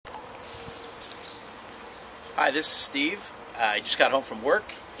Hi, this is Steve. I just got home from work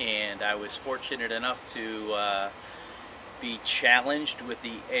and I was fortunate enough to be challenged with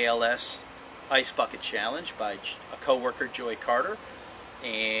the ALS Ice Bucket Challenge by a coworker, Joy Carter,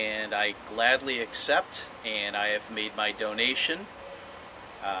 and I gladly accept, and I have made my donation,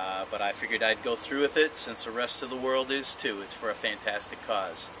 but I figured I'd go through with it since the rest of the world is too. It's for a fantastic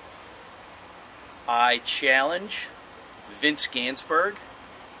cause. I challenge Vince Gansberg,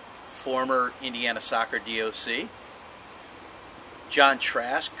 former Indiana Soccer DOC, John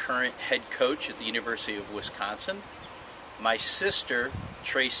Trask, current head coach at the University of Wisconsin, my sister,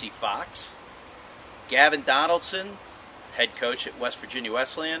 Tracy Fox, Gavin Donaldson, head coach at West Virginia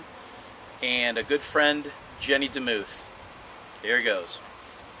Wesleyan, and a good friend, Jenny DeMuth. There he goes.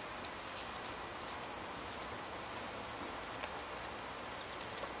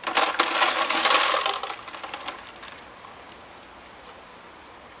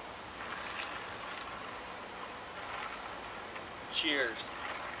 Cheers.